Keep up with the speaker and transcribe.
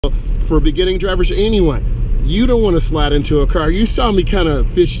for beginning drivers or anyone, you don't want to slide into a car. You saw me kind of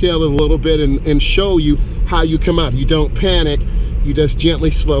fishtailing a little bit and show you how you come out. You don't panic, you just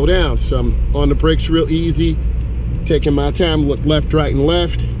gently slow down. So I'm on the brakes real easy, taking my time, look left, right, and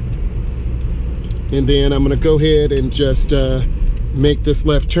left. And then I'm gonna go ahead and just make this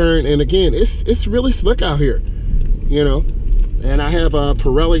left turn. And again, it's really slick out here, you know. And I have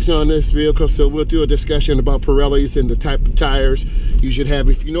Pirellis on this vehicle, so we'll do a discussion about Pirellis and the type of tires you should have.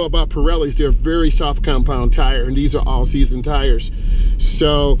 If you know about Pirellis, they're a very soft compound tire, and these are all-season tires.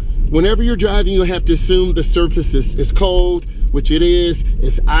 So whenever you're driving, you have to assume the surface is cold, which it is.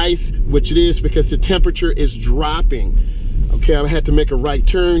 It's ice, which it is, because the temperature is dropping. Okay, I had to make a right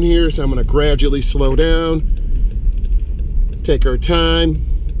turn here, so I'm gonna gradually slow down, take our time.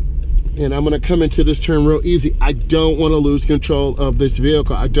 And I'm gonna come into this turn real easy. I don't wanna lose control of this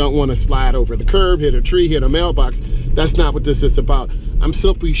vehicle. I don't wanna slide over the curb, hit a tree, hit a mailbox. That's not what this is about. I'm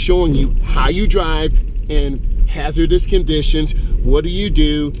simply showing you how you drive in hazardous conditions. What do you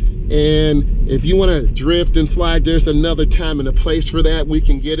do? And if you wanna drift and slide, there's another time and a place for that. We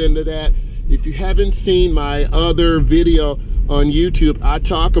can get into that. If you haven't seen my other video on YouTube, I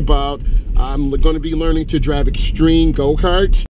talk about I'm gonna be learning to drive extreme go-karts.